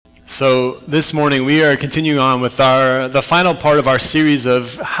So this morning we are continuing on with the final part of our series of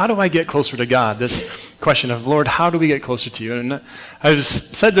how do I get closer to God? This question of, Lord, how do we get closer to you? And I've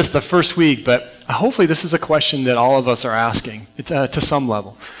said this the first week, but hopefully this is a question that all of us are asking to some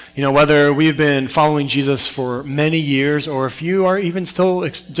level. You know, whether we've been following Jesus for many years or if you are even still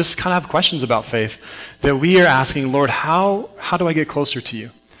just kind of have questions about faith, that we are asking, Lord, how do I get closer to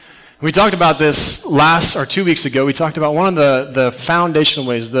you? We talked about this 2 weeks ago. We talked about one of the foundational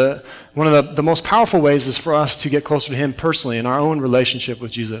ways, one of the most powerful ways is for us to get closer to Him personally in our own relationship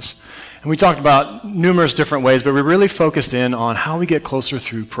with Jesus. And we talked about numerous different ways, but we really focused in on how we get closer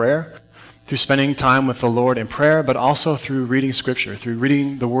through prayer, through spending time with the Lord in prayer, but also through reading Scripture, through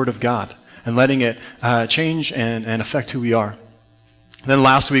reading the Word of God and letting it change and affect who we are. And then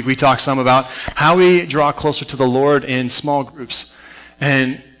last week we talked some about how we draw closer to the Lord in small groups.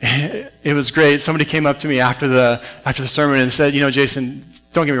 And it was great. Somebody came up to me after the sermon and said, you know, Jason,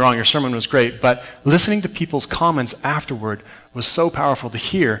 don't get me wrong, your sermon was great, but listening to people's comments afterward was so powerful to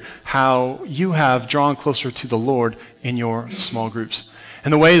hear how you have drawn closer to the Lord in your small groups.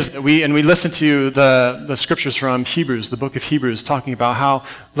 And the ways that we listened to the scriptures from Hebrews, the book of Hebrews, talking about how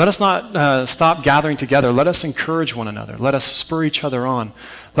let us not stop gathering together. Let us encourage one another. Let us spur each other on.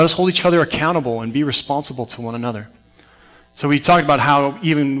 Let us hold each other accountable and be responsible to one another. So we talked about how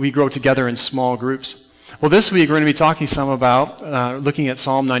even we grow together in small groups. Well, this week we're going to be talking some about looking at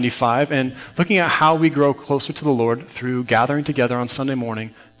Psalm 95 and looking at how we grow closer to the Lord through gathering together on Sunday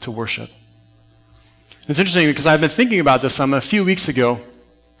morning to worship. It's interesting because I've been thinking about this a few weeks ago.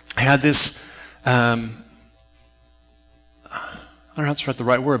 I had this, I don't know how to write the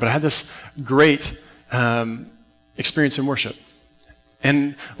right word, but I had this great experience in worship.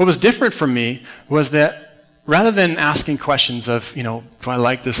 And what was different for me was that rather than asking questions of, you know, do I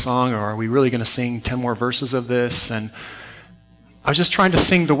like this song, or are we really going to sing 10 more verses of this? And I was just trying to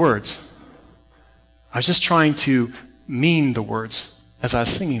sing the words. I was just trying to mean the words as I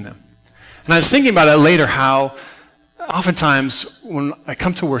was singing them. And I was thinking about it later how oftentimes when I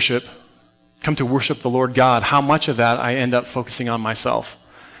come to worship the Lord God, how much of that I end up focusing on myself.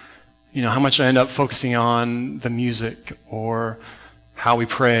 You know, how much I end up focusing on the music or how we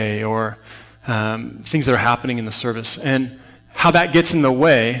pray or things that are happening in the service, and how that gets in the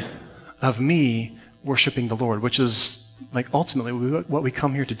way of me worshiping the Lord, which is like ultimately what we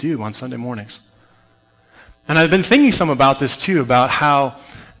come here to do on Sunday mornings. And I've been thinking some about this too, about how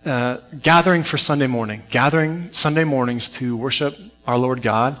gathering Sunday mornings to worship our Lord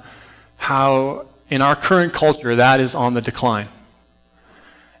God, how in our current culture that is on the decline.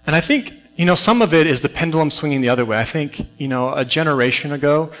 And I think, you know, some of it is the pendulum swinging the other way. I think, you know, a generation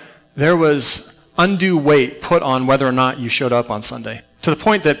ago, there was undue weight put on whether or not you showed up on Sunday, to the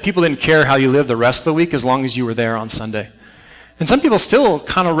point that people didn't care how you lived the rest of the week as long as you were there on Sunday. And some people still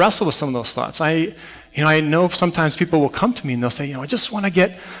kind of wrestle with some of those thoughts. I know sometimes people will come to me and they'll say, you know, I just want to get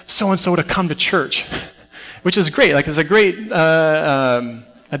so-and-so to come to church, which is great. Like, it's a great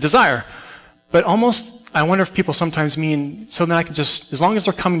a desire. But almost, I wonder if people sometimes mean, so then I can just, as long as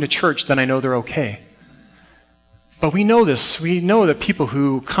they're coming to church, then I know they're okay. But we know this. We know that people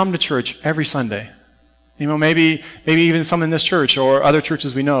who come to church every Sunday, you know, maybe even some in this church or other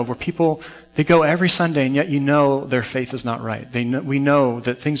churches we know of, where people, they go every Sunday and yet you know their faith is not right. We know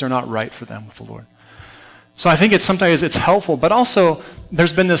that things are not right for them with the Lord. So I think sometimes it's helpful, but also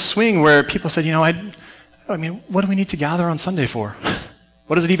there's been this swing where people said, you know, I mean, what do we need to gather on Sunday for?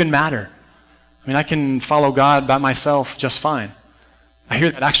 What does it even matter? I mean, I can follow God by myself just fine. I hear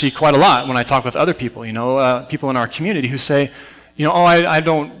that actually quite a lot when I talk with other people, you know, people in our community who say, you know, I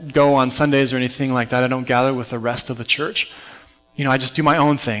don't go on Sundays or anything like that. I don't gather with the rest of the church. You know, I just do my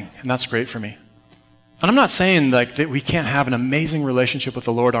own thing, and that's great for me. And I'm not saying like that we can't have an amazing relationship with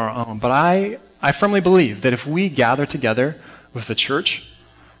the Lord on our own, but I firmly believe that if we gather together with the church,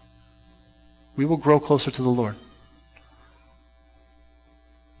 we will grow closer to the Lord.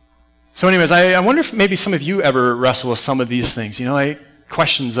 So anyways, I wonder if maybe some of you ever wrestle with some of these things, you know,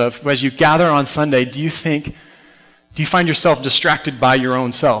 questions of, as you gather on Sunday, do you find yourself distracted by your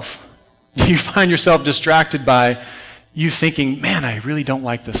own self? Do you find yourself distracted by you thinking, man, I really don't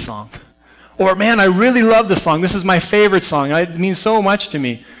like this song? Or, man, I really love this song. This is my favorite song. It means so much to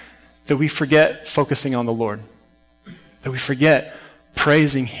me. That we forget focusing on the Lord. That we forget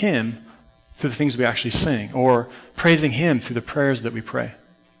praising Him through the things we actually sing, or praising Him through the prayers that we pray.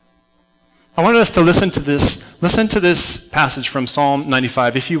 I wanted us to listen to this passage from Psalm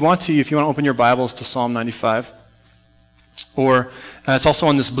 95. If you want to open your Bibles to Psalm 95, or it's also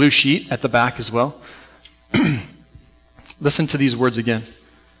on this blue sheet at the back as well. Listen to these words again.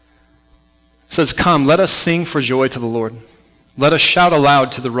 It says, "Come, let us sing for joy to the Lord. Let us shout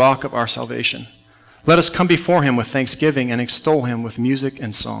aloud to the rock of our salvation. Let us come before him with thanksgiving and extol him with music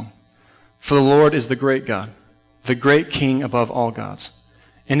and song. For the Lord is the great God, the great King above all gods.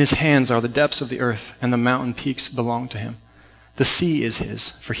 In his hands are the depths of the earth, and the mountain peaks belong to him. The sea is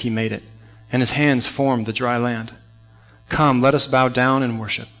his, for he made it, and his hands formed the dry land. Come, let us bow down and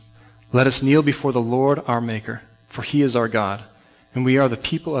worship. Let us kneel before the Lord our Maker, for he is our God, and we are the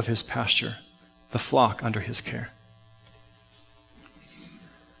people of his pasture, the flock under his care.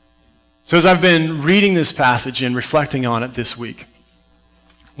 So as I've been reading this passage and reflecting on it this week,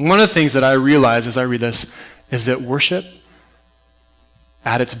 one of the things that I realize as I read this is that worship,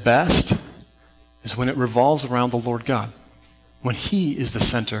 at its best, is when it revolves around the Lord God, when he is the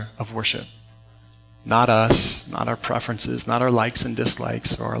center of worship. Not us, not our preferences, not our likes and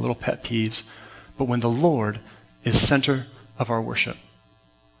dislikes or our little pet peeves, but when the Lord is center of our worship.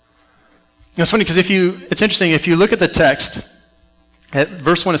 It's funny because it's interesting, if you look at the text, at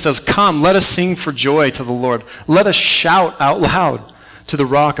verse 1 it says, "Come, let us sing for joy to the Lord. Let us shout out loud to the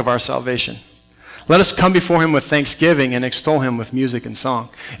rock of our salvation. Let us come before him with thanksgiving and extol him with music and song."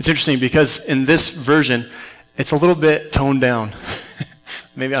 It's interesting because in this version, it's a little bit toned down.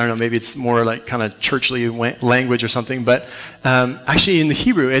 Maybe, I don't know, maybe it's more like kind of churchly language or something, but actually in the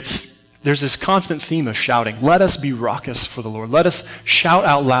Hebrew, there's this constant theme of shouting. Let us be raucous for the Lord. Let us shout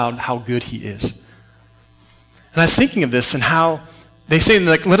out loud how good he is. And I was thinking of this and how they say,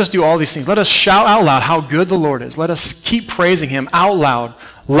 like, let us do all these things. Let us shout out loud how good the Lord is. Let us keep praising him out loud,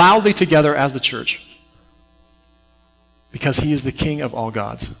 loudly together as the church. Because he is the King of all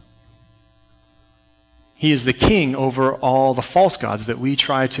gods. He is the king over all the false gods that we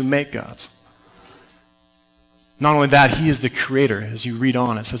try to make gods. Not only that, he is the creator. As you read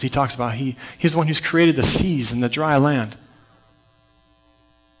on, it says he talks about he's the one who's created the seas and the dry land.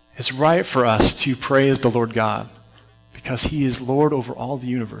 It's right for us to praise the Lord God because he is Lord over all the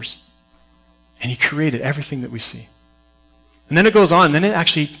universe. And he created everything that we see. And then it goes on, and then it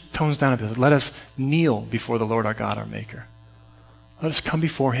actually tones down a bit. Let us kneel before the Lord our God, our Maker. Let us come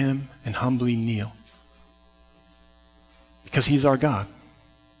before him and humbly kneel. Because he's our God.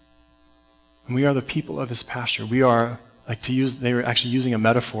 And we are the people of his pasture. We are, they were actually using a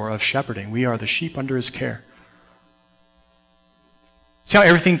metaphor of shepherding. We are the sheep under his care. See how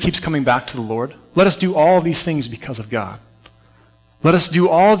everything keeps coming back to the Lord? Let us do all of these things because of God. Let us do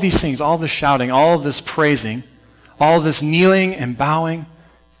all of these things, all this shouting, all of this praising, all of this kneeling and bowing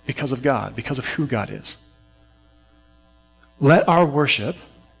because of God, because of who God is. Let our worship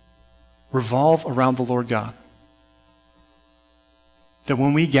revolve around the Lord God. That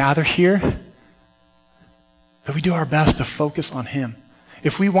when we gather here, that we do our best to focus on him.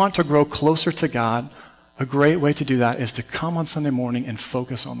 If we want to grow closer to God, a great way to do that is to come on Sunday morning and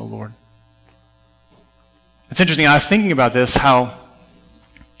focus on the Lord. It's interesting, I was thinking about this, how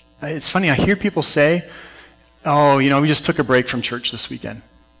it's funny, I hear people say, oh, we just took a break from church this weekend.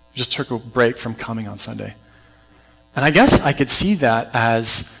 We just took a break from coming on Sunday. And I guess I could see that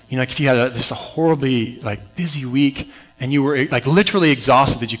as, if you had just a horribly busy week and you were literally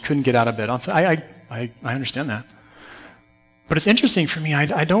exhausted that you couldn't get out of bed on Sunday. I understand that. But it's interesting for me,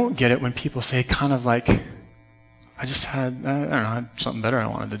 I don't get it when people say kind of like, I had something better I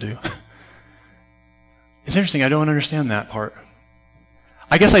wanted to do. It's interesting, I don't understand that part.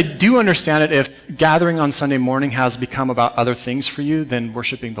 I guess I do understand it if gathering on Sunday morning has become about other things for you than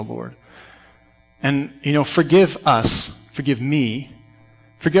worshiping the Lord. And, forgive us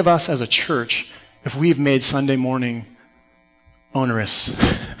as a church if we've made Sunday morning onerous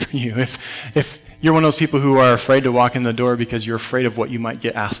for you. If you're one of those people who are afraid to walk in the door because you're afraid of what you might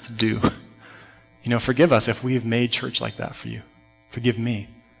get asked to do. Forgive us if we have made church like that for you. Forgive me.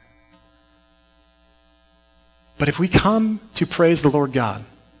 But if we come to praise the Lord God,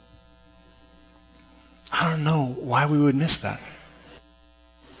 I don't know why we would miss that.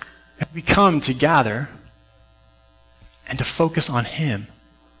 If we come to gather and to focus on him,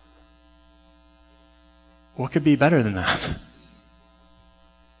 what could be better than that?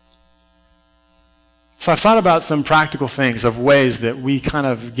 So I thought about some practical things of ways that we kind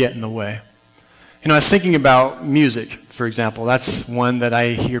of get in the way. I was thinking about music, for example. That's one that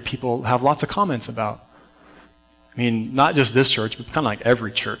I hear people have lots of comments about. Not just this church, but kind of like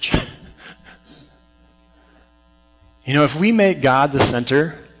every church. If we make God the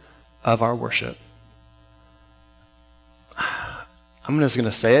center of our worship, I'm just going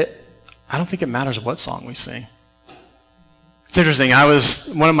to say it, I don't think it matters what song we sing. It's interesting.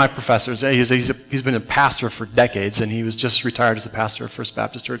 One of my professors, he's been a pastor for decades, and he was just retired as a pastor of First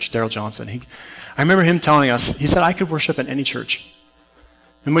Baptist Church, Darrell Johnson. I remember him telling us, he said, I could worship in any church.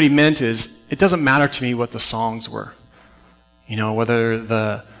 And what he meant is, it doesn't matter to me what the songs were.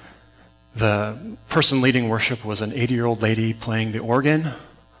 Whether the person leading worship was an 80-year-old lady playing the organ,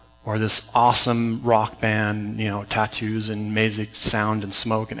 or this awesome rock band, tattoos and amazing sound and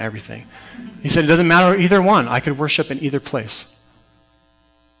smoke and everything. He said, it doesn't matter either one. I could worship in either place.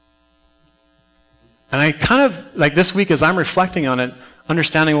 And I kind of, like this week as I'm reflecting on it,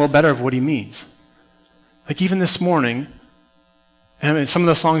 understanding a little better of what he means. Like even this morning, some of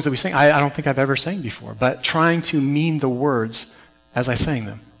the songs that we sing, I don't think I've ever sang before, but trying to mean the words as I sang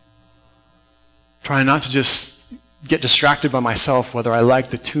them. Trying not to just get distracted by myself, whether I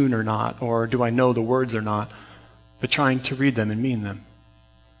like the tune or not, or do I know the words or not, but trying to read them and mean them.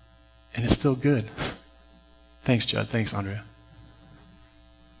 And it's still good. Thanks, Judd. Thanks, Andrea.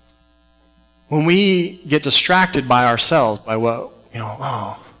 When we get distracted by ourselves, by what,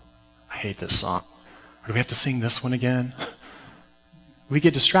 I hate this song. Or do we have to sing this one again? We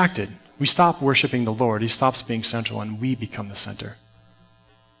get distracted. We stop worshiping the Lord. He stops being central, and we become the center.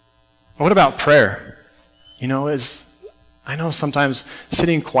 What about prayer? I know sometimes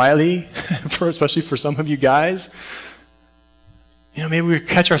sitting quietly, especially for some of you guys, maybe we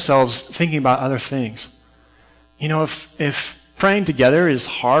catch ourselves thinking about other things. If praying together is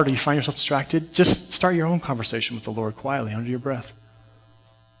hard or you find yourself distracted, just start your own conversation with the Lord quietly under your breath.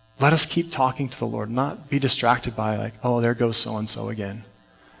 Let us keep talking to the Lord, not be distracted by there goes so-and-so again.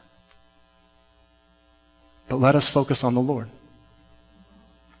 But let us focus on the Lord.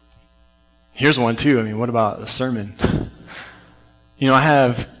 Here's one too. What about the sermon?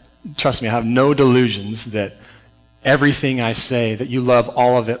 Trust me, I have no delusions that everything I say, that you love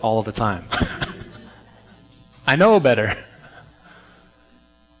all of it all of the time. I know better.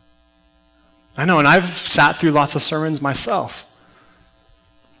 I know, and I've sat through lots of sermons myself.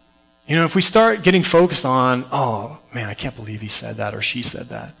 If we start getting focused on, oh man, I can't believe he said that or she said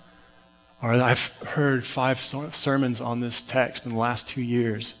that. Or I've heard 5 sermons on this text in the last 2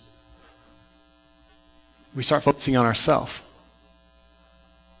 years. We start focusing on ourselves.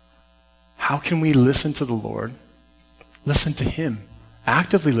 How can we listen to the Lord? Listen to Him.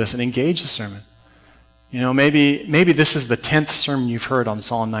 Actively listen. Engage the sermon. Maybe this is the 10th sermon you've heard on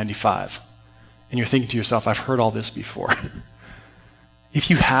Psalm 95. And you're thinking to yourself, I've heard all this before. If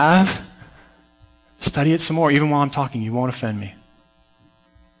you have, study it some more. Even while I'm talking, you won't offend me.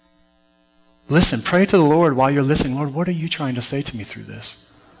 Listen. Pray to the Lord while you're listening. Lord, what are you trying to say to me through this?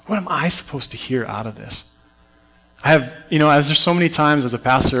 What am I supposed to hear out of this? As there's so many times as a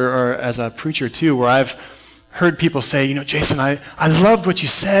pastor or as a preacher too, where I've heard people say, Jason, I loved what you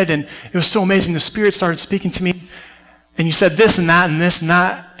said, and it was so amazing. The Spirit started speaking to me, and you said this and that and this and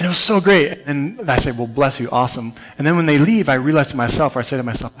that, and it was so great. And I say, well, bless you, awesome. And then when they leave, I realize to myself, or I say to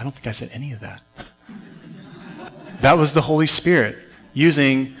myself, I don't think I said any of that. That was the Holy Spirit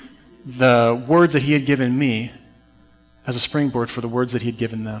using the words that He had given me as a springboard for the words that He had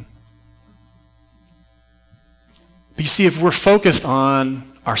given them. But you see, if we're focused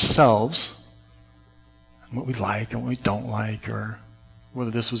on ourselves, and what we like and what we don't like, or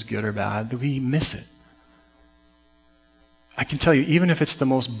whether this was good or bad, that we miss it. I can tell you, even if it's the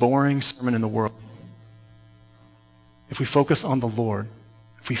most boring sermon in the world, if we focus on the Lord,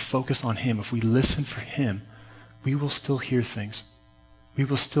 if we focus on Him, if we listen for Him, we will still hear things. We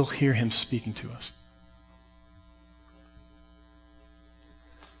will still hear Him speaking to us.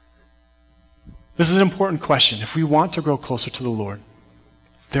 This is an important question. If we want to grow closer to the Lord,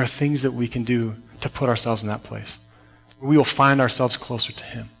 there are things that we can do to put ourselves in that place. We will find ourselves closer to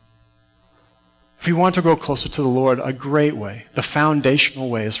Him. If we want to grow closer to the Lord, a great way, the foundational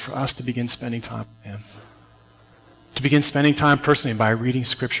way, is for us to begin spending time with Him. To begin spending time personally by reading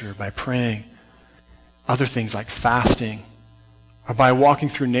Scripture, by praying, other things like fasting, or by walking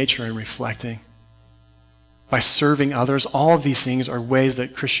through nature and reflecting, by serving others. All of these things are ways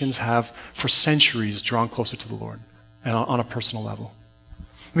that Christians have for centuries drawn closer to the Lord and on a personal level.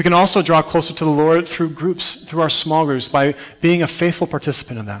 We can also draw closer to the Lord through groups, through our small groups, by being a faithful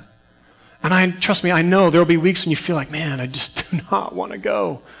participant in that. And trust me, I know there will be weeks when you feel like, man, I just do not want to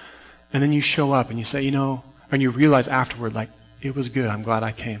go. And then you show up and you say, and you realize afterward, it was good. I'm glad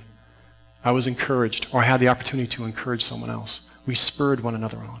I came. I was encouraged, or I had the opportunity to encourage someone else. We spurred one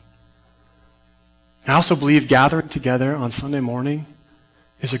another on. I also believe gathering together on Sunday morning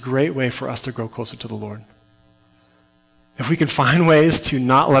is a great way for us to grow closer to the Lord. If we can find ways to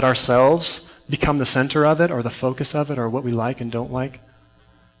not let ourselves become the center of it or the focus of it or what we like and don't like,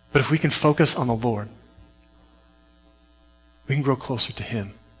 but if we can focus on the Lord, we can grow closer to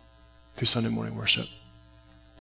Him through Sunday morning worship.